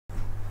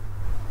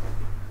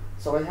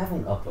So I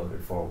haven't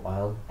uploaded for a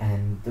while,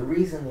 and the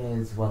reason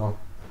is, well,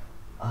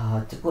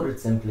 to put it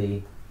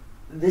simply,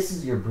 this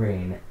is your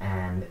brain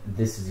and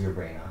this is your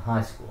brain in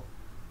high school.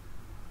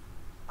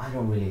 I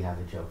don't really have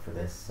a joke for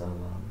this, so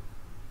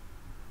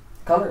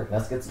color,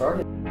 let's get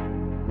started.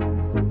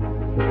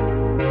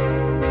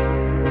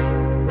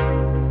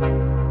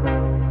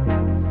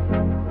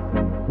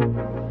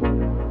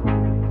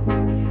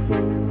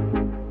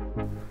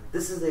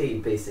 This is a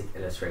basic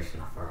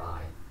illustration of our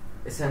eye.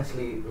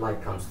 Essentially,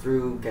 light comes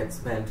through, gets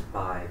bent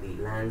by the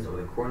lens or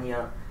the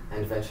cornea,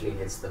 and eventually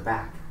hits the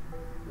back,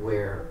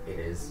 where it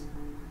is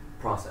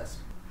processed.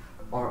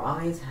 Our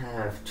eyes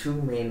have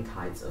two main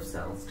types of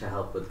cells to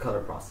help with color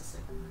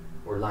processing,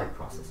 or light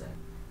processing.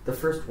 The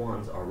first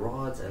ones are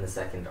rods and the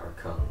second are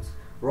cones.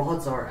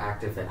 Rods are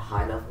active at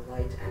high level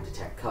light and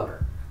detect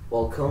color,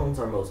 while cones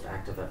are most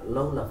active at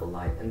low level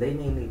light and they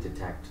mainly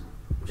detect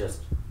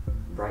just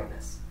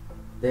brightness.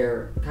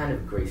 They're kind of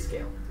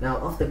grayscale. Now,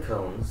 of the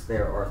cones,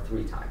 there are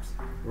three types: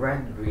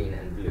 red, green,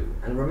 and blue.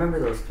 And remember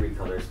those three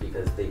colors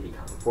because they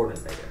become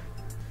important later.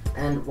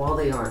 And while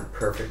they aren't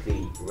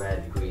perfectly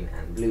red, green,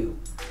 and blue,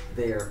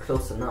 they are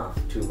close enough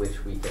to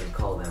which we can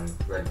call them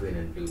red, green,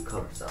 and blue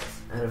color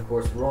cells. And of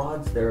course,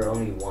 rods, there are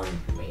only one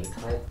main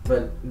type,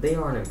 but they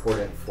aren't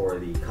important for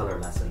the color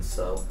lessons,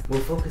 so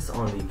we'll focus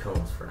on the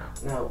cones for now.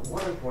 Now,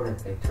 one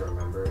important thing to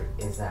remember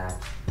is that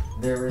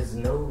there is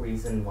no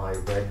reason why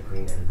red,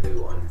 green, and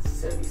blue are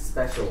necessarily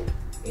special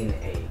in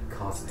a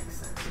cosmic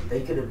sense.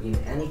 They could have been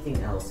anything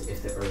else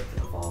if the Earth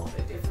evolved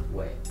a different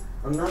way.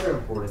 Another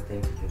important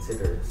thing to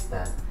consider is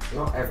that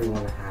not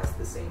everyone has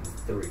the same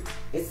three.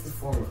 It's the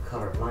form of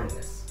color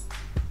blindness,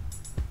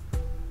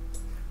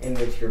 in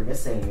which you're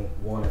missing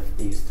one of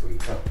these three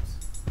tones,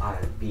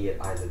 be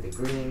it either the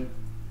green,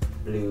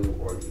 blue,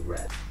 or the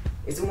red.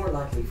 It's more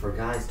likely for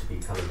guys to be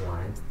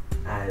colorblind,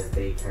 as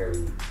they carry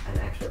an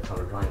extra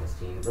color blindness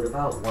gene, but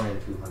about 1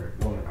 in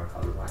 200 women are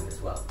colorblind as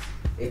well.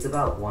 It's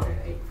about 1 in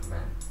 8 for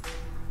men.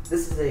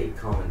 This is a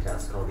common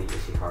test called the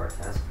Ishihara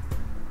test,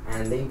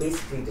 and they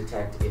basically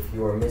detect if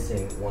you are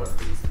missing one of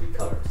these three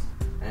colors.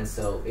 And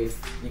so if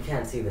you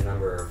can't see the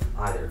number of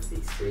either of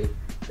these three,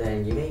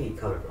 then you may be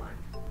colorblind.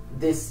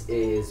 This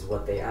is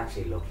what they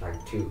actually look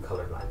like to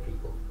colorblind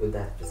people with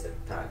that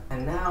specific type.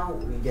 And now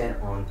we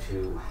get on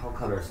to how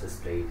color is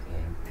displayed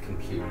in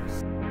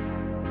computers.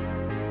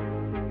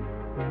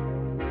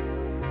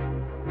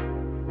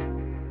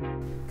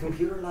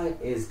 Computer light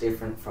is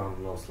different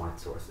from most light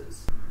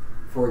sources.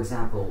 For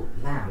example,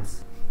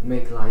 lamps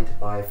make light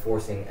by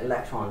forcing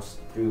electrons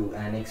through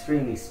an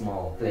extremely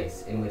small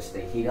place in which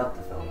they heat up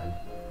the filament.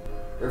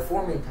 There are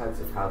four main types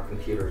of how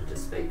computers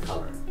display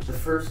color. The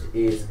first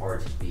is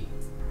RGB.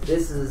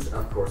 This is,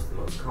 of course, the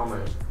most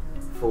common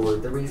for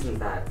the reason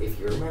that, if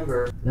you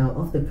remember, now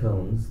of the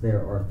cones, there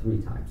are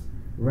three types: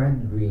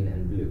 red, green,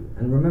 and blue.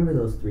 And remember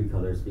those three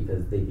colors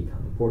because they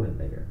become important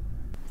later.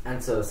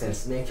 And so,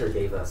 since nature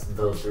gave us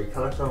those three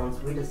color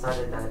tones, we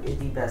decided that it'd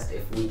be best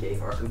if we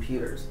gave our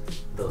computers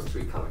those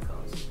three color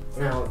tones.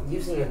 Now,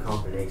 using a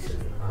combination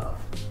of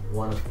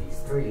one of these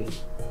three,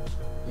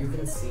 you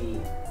can see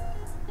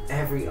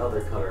every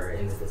other color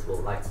in the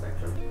visible light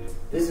spectrum.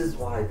 This is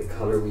why the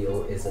color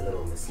wheel is a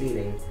little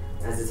misleading,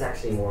 as it's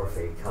actually more of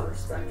a color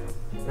spectrum.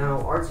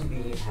 Now,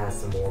 RGB has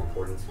some more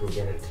importance we'll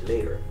get into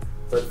later,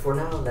 but for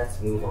now, let's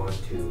move on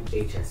to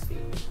HSV.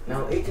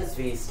 Now,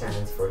 HSV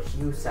stands for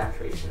hue,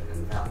 saturation,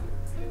 and value,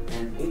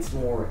 and it's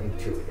more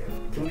intuitive.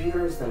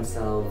 Computers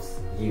themselves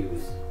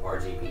use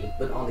RGB,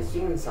 but on the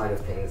human side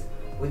of things,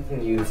 we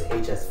can use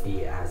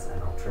HSV as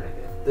an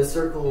alternative. The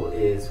circle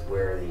is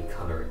where the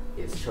color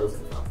is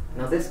chosen from.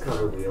 Now, this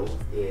color wheel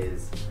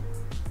is,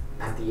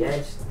 at the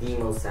edge, the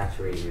most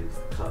saturated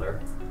color,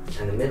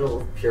 and the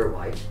middle, pure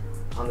white.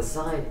 On the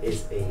side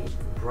is a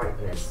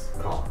brightness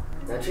column.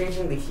 Now,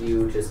 changing the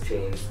hue just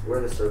changes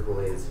where the circle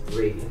is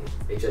radially.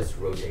 It just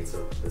rotates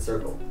the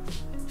circle.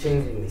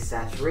 Changing the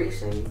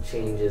saturation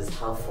changes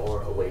how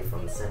far away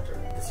from the center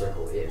the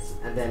circle is.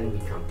 And then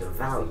we come to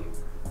value.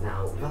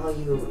 Now,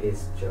 value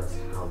is just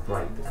how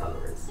bright the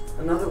color is.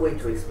 Another way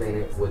to explain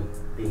it would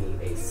be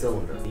a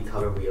cylinder, the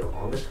color wheel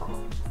on the top,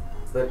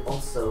 but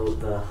also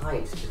the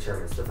height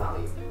determines the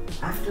value.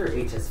 After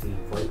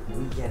HSV point,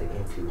 we get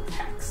into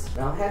hex.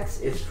 Now,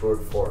 hex is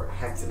short for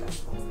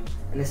hexadecimal,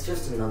 and it's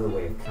just another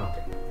way of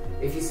counting.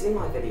 If you see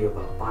my video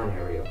about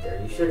binary up there,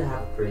 you should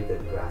have a pretty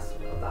good grasp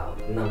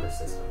about number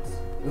systems.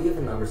 We have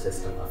a number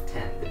system of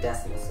 10, the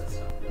decimal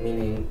system,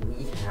 meaning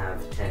we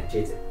have 10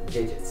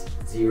 digits,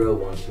 0,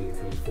 1, 2,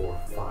 3,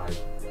 4, 5,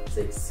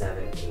 6,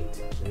 7,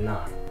 8,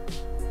 9.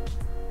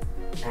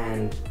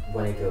 And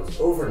when it goes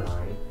over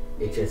 9,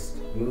 it just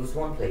moves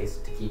one place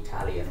to keep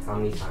tally of how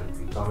many times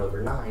we've gone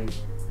over 9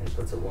 and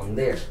puts a 1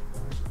 there,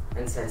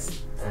 and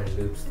sets and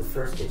loops the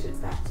first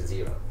digit back to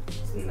 0.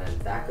 And then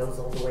that goes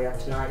all the way up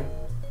to 9,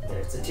 then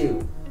it's a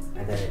 2,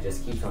 and then it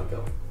just keeps on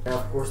going. Now,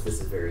 of course, this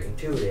is very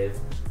intuitive,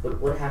 but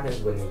what happens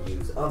when you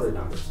use other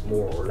numbers,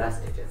 more or less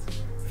digits?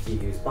 If you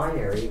use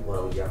binary,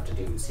 well, you have to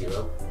do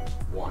 0,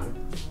 1,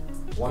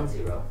 1,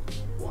 0,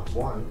 1,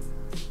 1,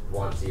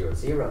 1, 0,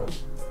 0,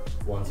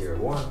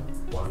 101,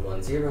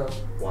 110,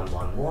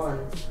 111,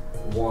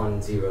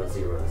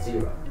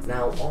 1000.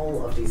 Now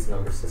all of these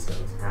number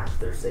systems have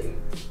their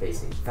same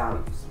basic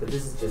values, but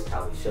this is just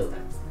how we show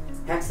them.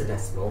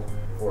 Hexadecimal,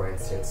 for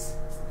instance,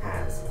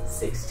 has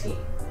 16,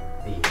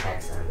 the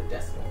hex and the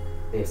decimal.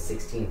 They have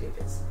 16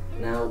 digits.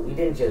 Now, we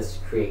didn't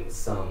just create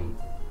some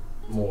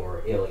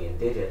more alien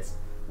digits,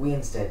 we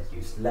instead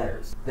used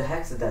letters. The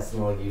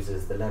hexadecimal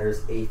uses the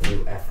letters A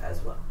through F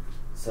as well.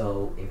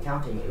 So, in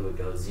counting, it would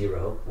go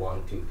 0,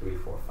 1, 2, 3,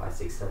 4, 5,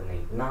 6, 7,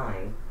 8,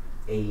 9,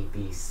 A,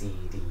 B, C,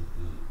 D,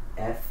 E,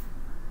 F,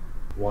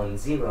 1,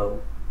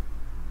 0,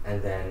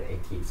 and then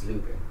it keeps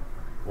looping.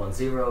 1,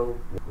 0,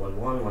 1,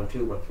 1, 1,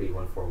 2, 1, 3,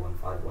 1, 4, 1,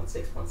 5, 1,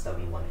 6, 1,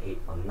 7, 1,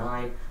 8, 1,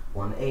 9,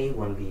 1, A,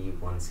 1, B,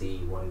 1, C,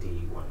 1, D,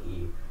 1,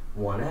 E,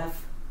 1,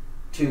 F,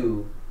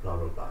 2, blah,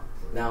 blah, blah.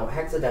 Now,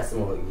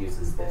 hexadecimal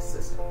uses this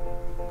system.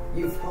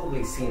 You've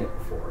probably seen it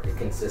before. It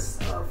consists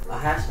of a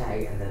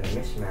hashtag and then a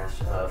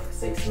mishmash of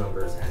 6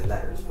 numbers and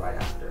letters right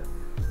after.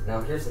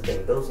 Now, here's the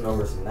thing. Those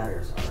numbers and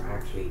letters are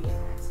actually in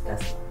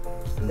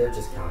hexadecimal, and they're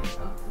just counting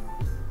up.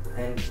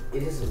 And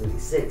it isn't really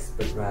 6,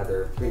 but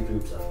rather 3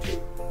 groups of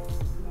 2.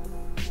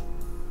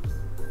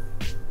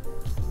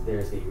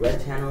 There's the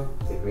red channel,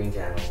 the green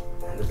channel,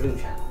 and the blue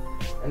channel.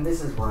 And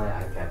this is why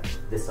I kept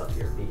this up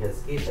here,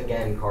 because it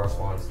again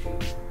corresponds to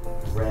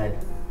red,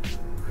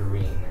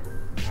 green,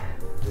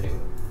 and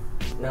blue.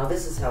 Now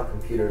this is how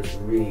computers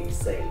really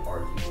say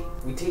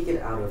RGB. We take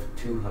it out of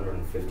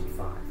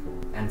 255.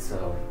 And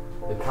so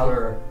the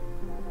color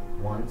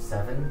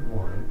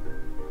 171,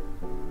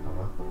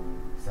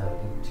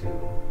 72,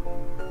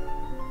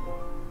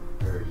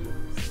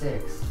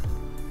 36,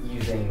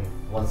 using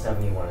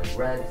 171 as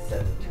red,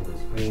 72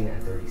 as green,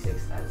 and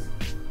 36 as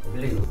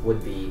blue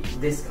would be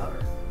this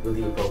color with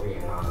the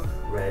appropriate amount of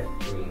red,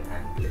 green,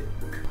 and blue.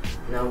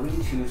 Now we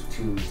choose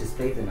to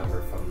display the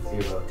number from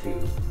 0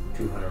 to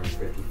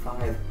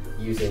 255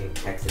 using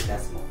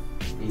hexadecimal.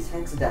 These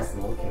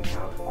hexadecimal can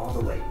count all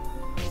the way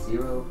from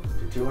 0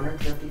 to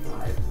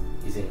 255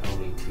 using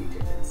only 2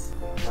 digits.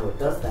 How it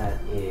does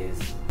that is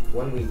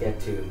when we get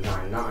to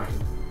 99,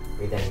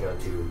 we then go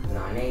to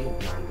 9A,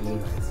 9B,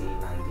 9C,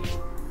 9D,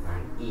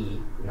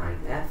 9E,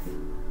 9F,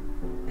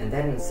 and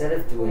then instead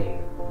of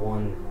doing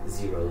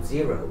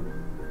 100,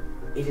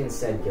 it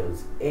instead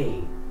goes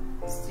A0,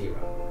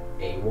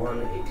 A1,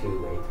 A2,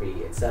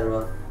 A3,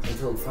 etc.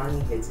 until it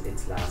finally hits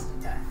its last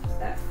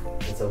F.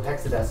 And so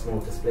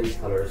hexadecimal displays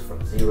colors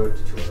from 0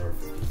 to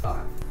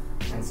 255.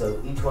 And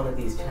so each one of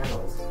these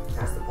channels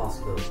has the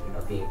possibility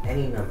of being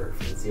any number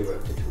from 0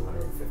 to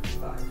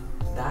 255.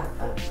 That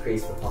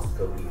creates the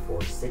possibility for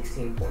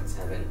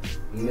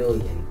 16.7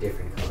 million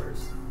different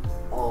colors,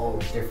 all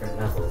different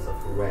levels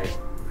of red,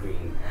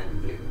 green,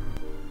 and blue.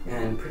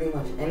 And pretty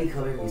much any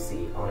color you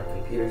see on a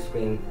computer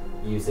screen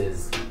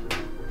uses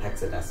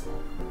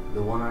hexadecimal.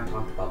 The one I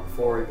talked about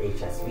before,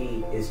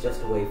 HSV, is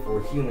just a way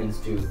for humans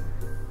to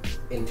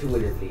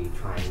intuitively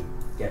try and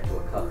get to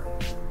a color.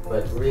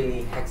 But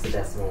really,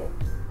 hexadecimal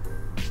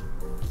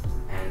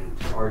and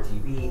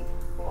RGB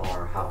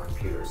are how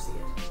computers see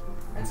it.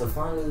 And so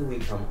finally we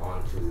come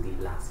on to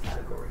the last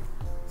category,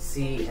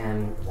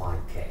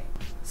 CMYK.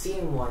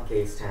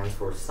 CMYK stands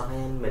for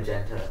cyan,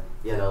 magenta,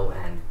 yellow,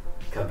 and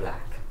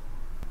K-black.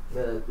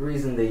 The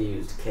reason they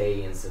used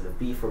K instead of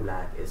B for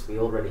black is we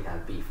already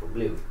have B for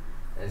blue,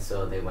 and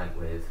so they went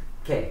with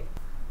K.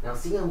 Now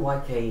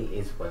CMYK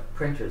is what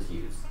printers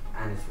use,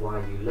 and it's why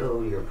you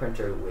load your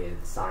printer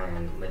with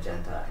cyan,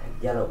 magenta,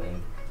 and yellow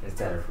ink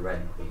instead of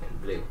red, green,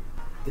 and blue.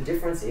 The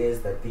difference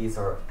is that these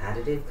are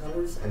additive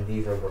colors, and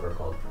these are what are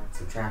called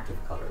subtractive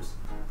colors.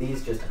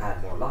 These just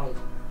add more light,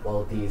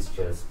 while these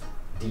just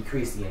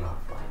decrease the amount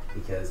of light,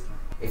 because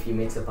if you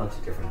mix a bunch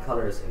of different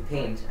colors in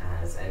paint,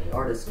 as any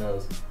artist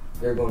knows,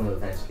 they're going to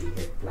eventually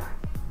hit black.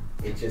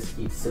 It just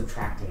keeps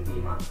subtracting the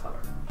amount of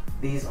color.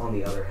 These, on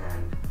the other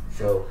hand,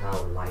 show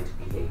how light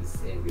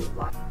behaves in real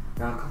life.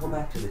 Now, I'll call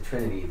back to the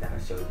trinity that I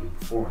showed you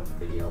before in the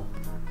video.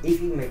 If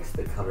you mix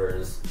the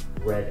colors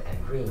red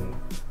and green,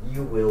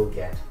 you will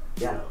get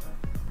yellow.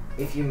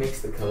 If you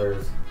mix the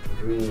colors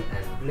green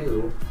and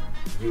blue,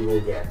 you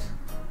will get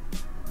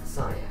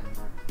cyan.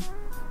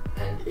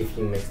 And if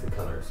you mix the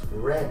colors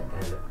red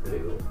and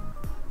blue,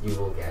 you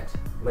will get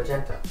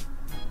magenta,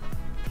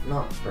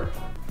 not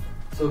purple.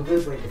 So a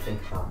good way to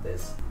think about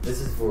this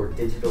is for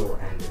digital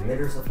and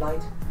emitters of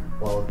light,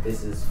 while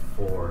this is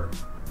for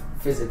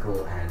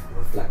physical and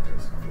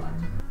reflectors of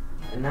light.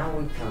 And now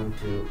we come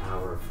to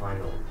our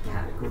final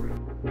category.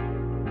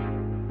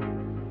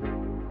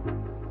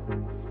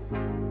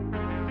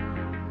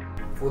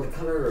 For the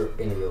color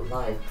in real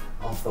life,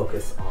 I'll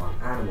focus on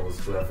animals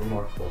who have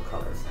remarkable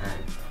colors,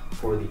 and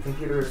for the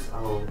computers,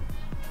 I'll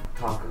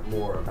talk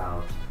more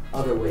about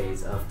other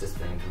ways of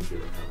displaying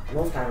computer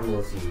color. Most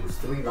animals use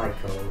 3 light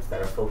cones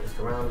that are focused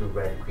around the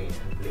red, green,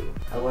 and blue.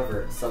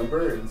 However, some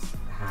birds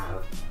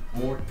have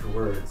more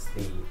towards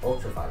the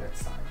ultraviolet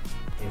side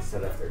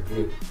instead of their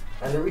blue.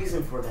 And the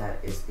reason for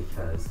that is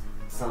because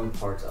some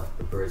parts of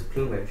the bird's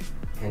plumage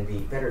can be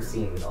better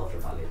seen with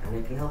ultraviolet, and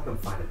it can help them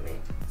find a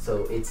mate.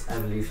 So it's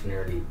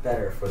evolutionarily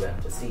better for them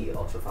to see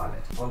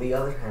ultraviolet. On the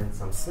other hand,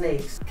 some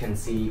snakes can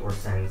see or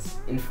sense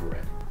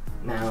infrared.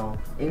 Now,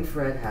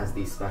 infrared has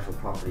the special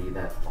property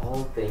that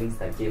all things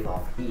that give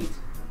off heat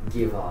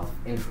give off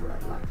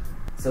infrared light.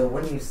 So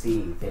when you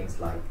see things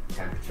like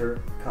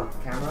temperature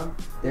camera,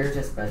 they're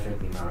just measuring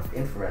the amount of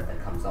infrared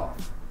that comes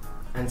off.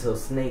 And so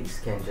snakes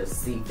can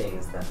just see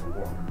things that are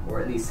warm,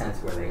 or at least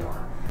sense where they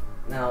are.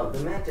 Now, the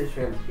mantis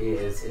shrimp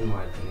is, in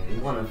my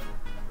opinion, one of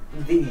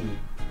the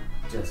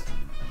just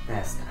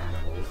best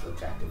animals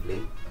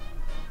objectively,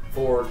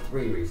 for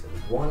 3 reasons.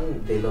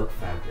 One, they look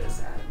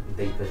fabulous and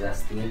they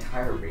possess the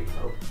entire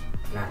rainbow.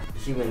 Now,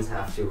 humans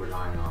have to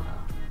rely on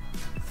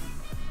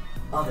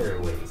other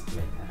ways to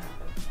make that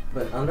happen.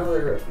 But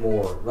another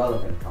more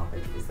relevant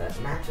topic is that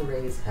manta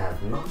rays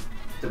have not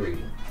 3,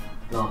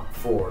 not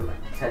 4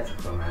 like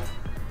tetrachromats,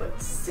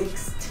 but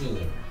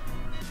 16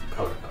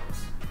 color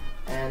tones.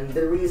 And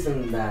the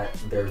reason that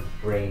their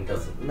brain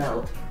doesn't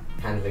melt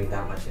handling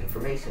that much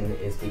information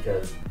is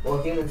because,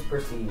 while humans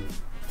perceive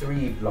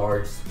 3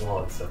 large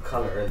swaths of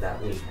color that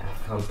we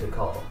have come to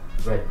call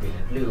red, green,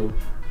 and blue,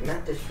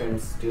 mantis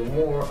shrimps do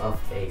more of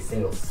a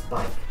single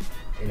spike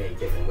in a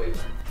given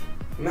wavelength.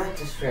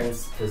 Mantis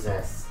shrimps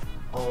possess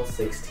all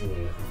 16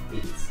 of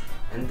these,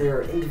 and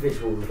they're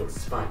individual little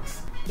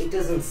spikes. It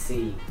doesn't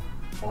see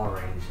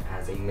orange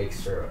as a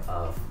mixture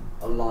of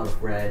a lot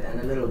of red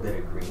and a little bit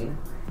of green.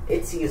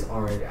 It sees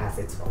orange as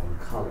its own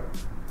color.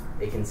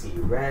 It can see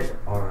red,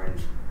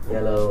 orange,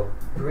 yellow,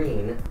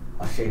 green,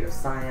 a shade of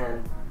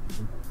cyan,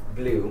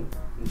 blue,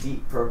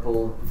 deep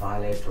purple,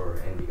 violet or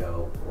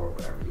indigo, or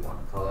whatever you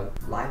want to call it,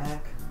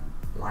 lilac,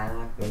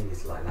 maybe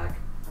it's lilac,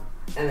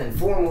 and then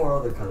 4 more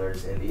other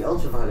colors in the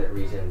ultraviolet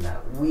region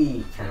that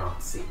we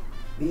cannot see.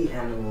 The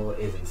animal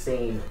is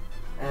insane,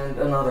 and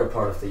another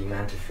part of the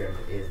mantis shrimp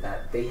is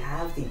that they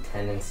have the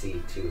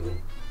tendency to,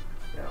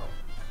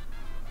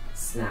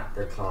 snap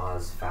their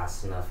claws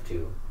fast enough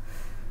to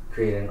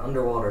create an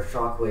underwater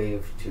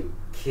shockwave to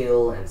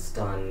kill and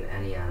stun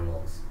any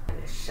animals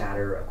and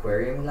shatter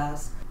aquarium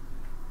glass.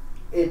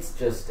 It's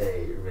just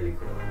a really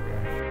cool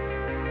idea.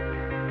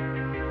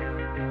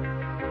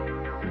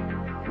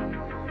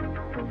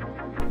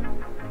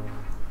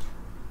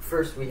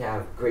 First we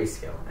have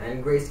Grayscale,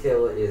 and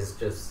Grayscale is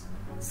just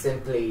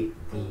simply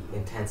the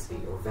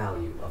intensity or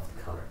value of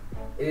the color.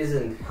 It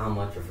isn't how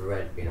much of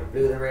red, green, or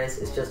blue there is,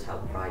 it's just how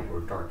bright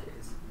or dark it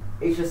is.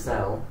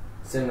 HSL,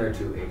 similar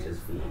to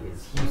HSV,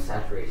 is hue,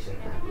 saturation,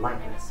 and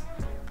lightness,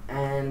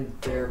 and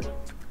they're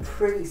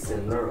pretty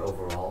similar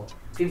overall.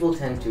 People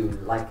tend to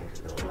like it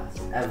a little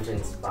less,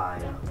 evidenced by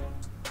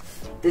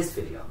this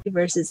video.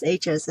 Versus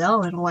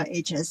HSL, and what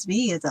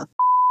HSV is a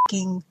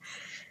f***ing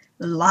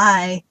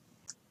lie.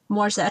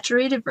 More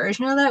saturated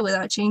version of that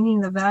without changing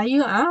the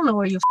value? I don't know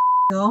where you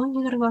go.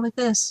 You gotta go like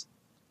this.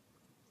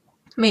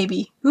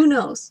 Maybe. Who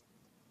knows?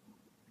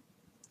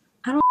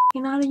 I don't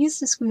know how to use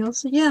this wheel,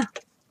 so yeah.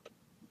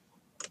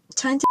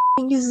 Time to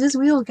use this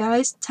wheel,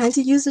 guys. Time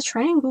to use the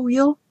triangle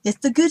wheel. It's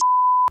the good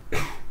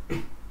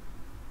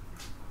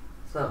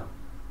So,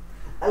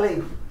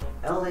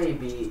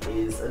 LAB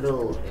is a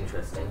little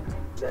interesting.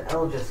 The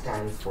L just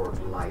stands for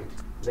light,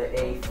 the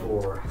A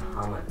for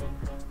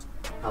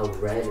how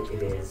red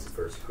it is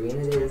versus green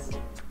it is,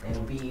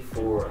 and B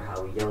for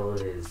how yellow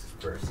it is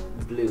versus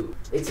blue.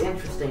 It's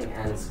interesting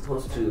and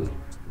supposed to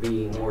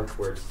be more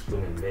towards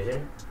human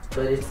vision,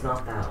 but it's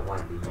not that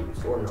widely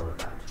used or known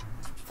about.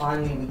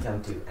 Finally, we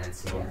come to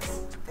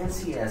NCS.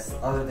 NCS,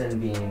 other than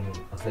being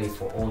a place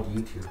for old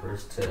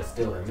YouTubers to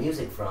steal their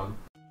music from,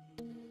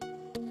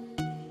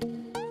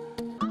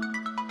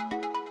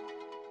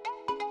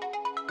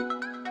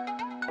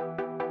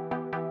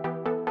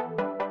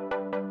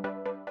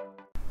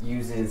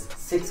 uses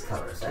 6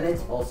 colors, and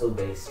it's also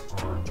based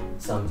on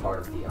some part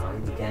of the eye,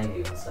 the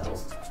ganglion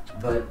cells,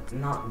 but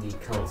not the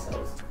cone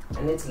cells,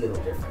 and it's a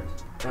little different.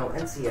 Now,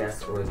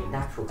 NCS, or the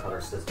natural color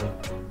system,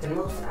 can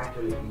most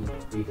accurately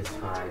be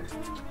described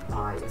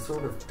by a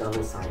sort of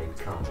double-sided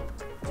cone.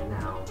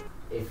 Now,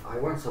 if I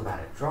weren't so bad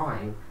at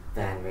drawing,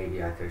 then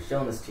maybe I could have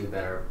shown this to you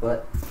better,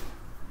 but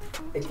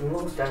it can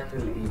most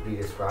accurately be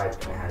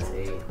described as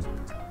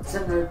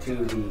similar to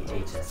the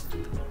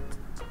HSV.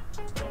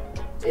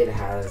 It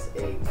has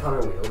a color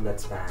wheel that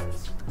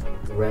spans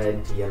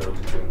red to yellow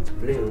to green to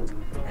blue,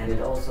 and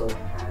it also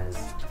has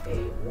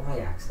a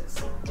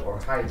y-axis, or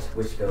height,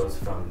 which goes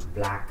from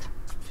black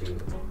to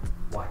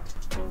white.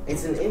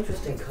 It's an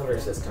interesting color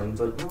system,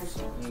 but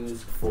most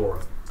used for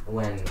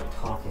when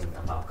talking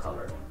about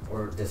color,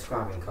 or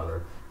describing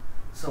color.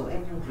 So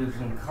in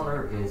conclusion,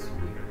 color is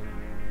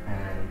weird,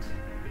 and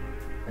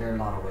there are a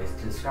lot of ways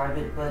to describe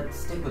it, but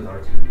stick with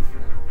RGB for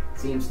now.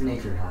 Seems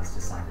nature has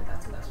decided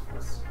that's best for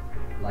us.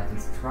 Like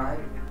and subscribe,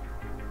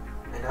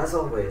 and as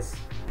always,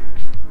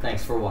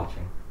 thanks for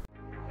watching.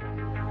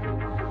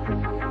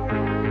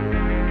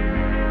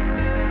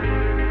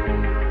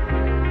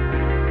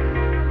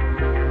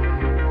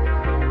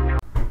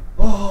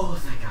 Oh,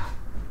 thank God.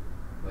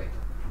 Wait,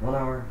 1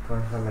 hour,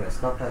 25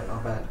 minutes, not bad,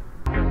 not bad.